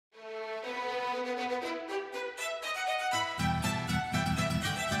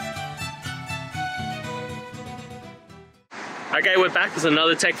Okay, we're back with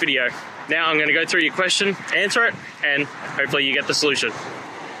another tech video. Now I'm going to go through your question, answer it, and hopefully you get the solution.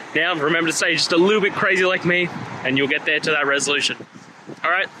 Now remember to stay just a little bit crazy like me, and you'll get there to that resolution.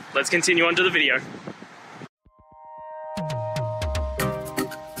 Alright, let's continue on to the video.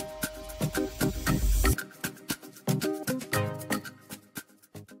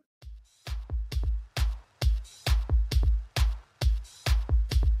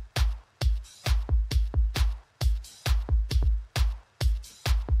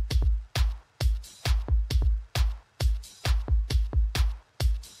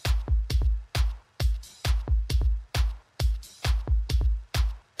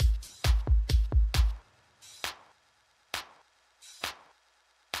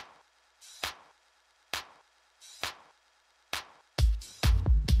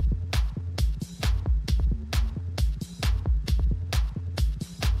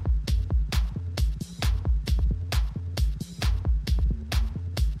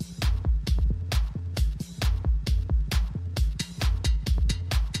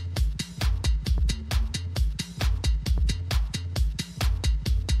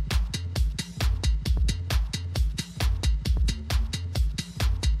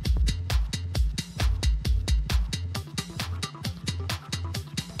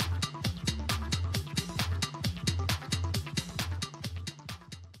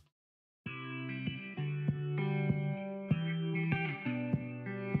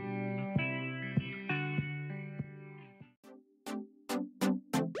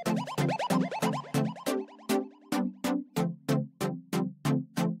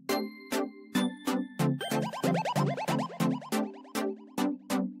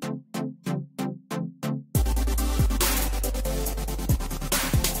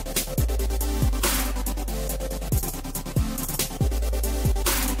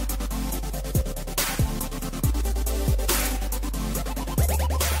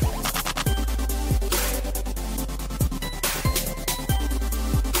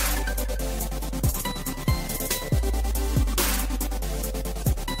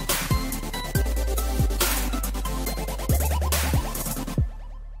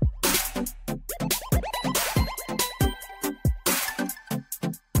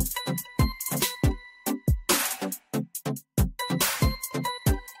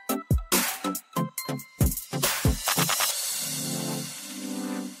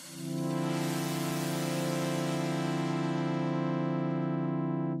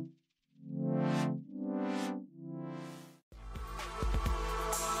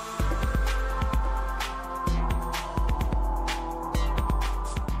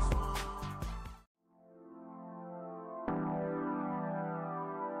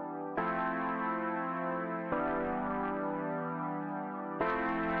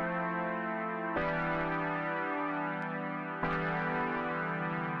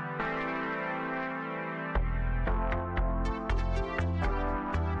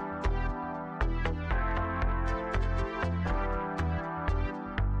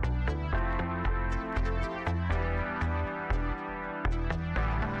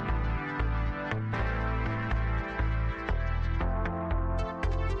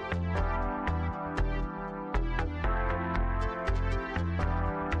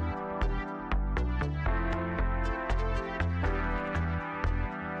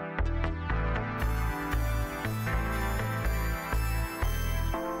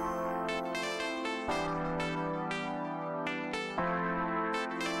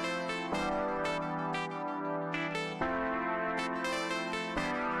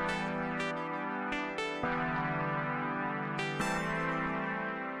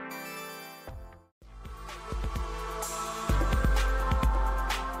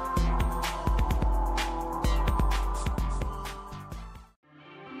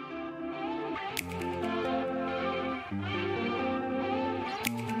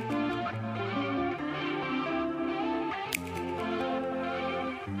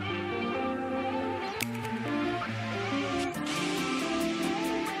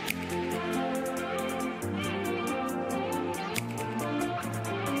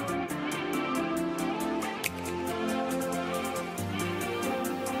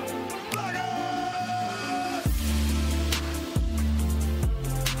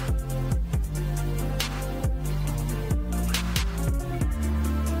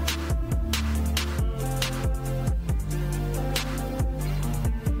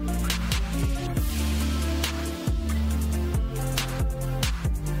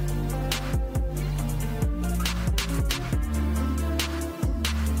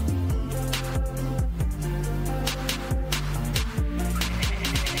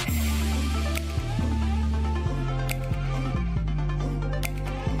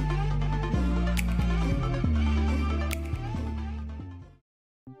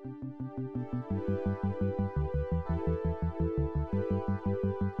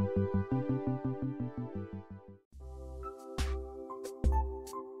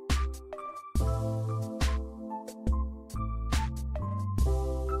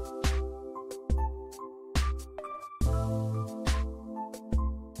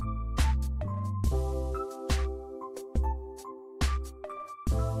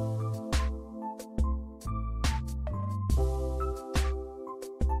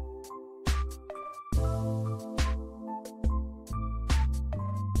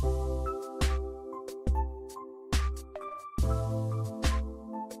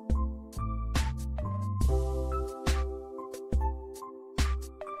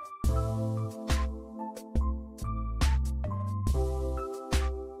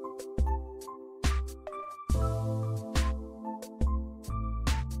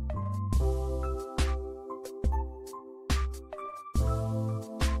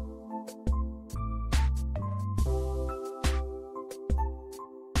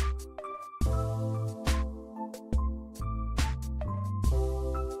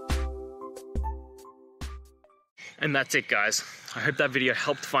 And that's it, guys. I hope that video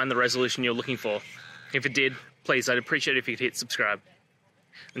helped find the resolution you're looking for. If it did, please, I'd appreciate it if you could hit subscribe.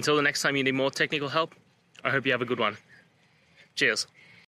 Until the next time you need more technical help, I hope you have a good one. Cheers.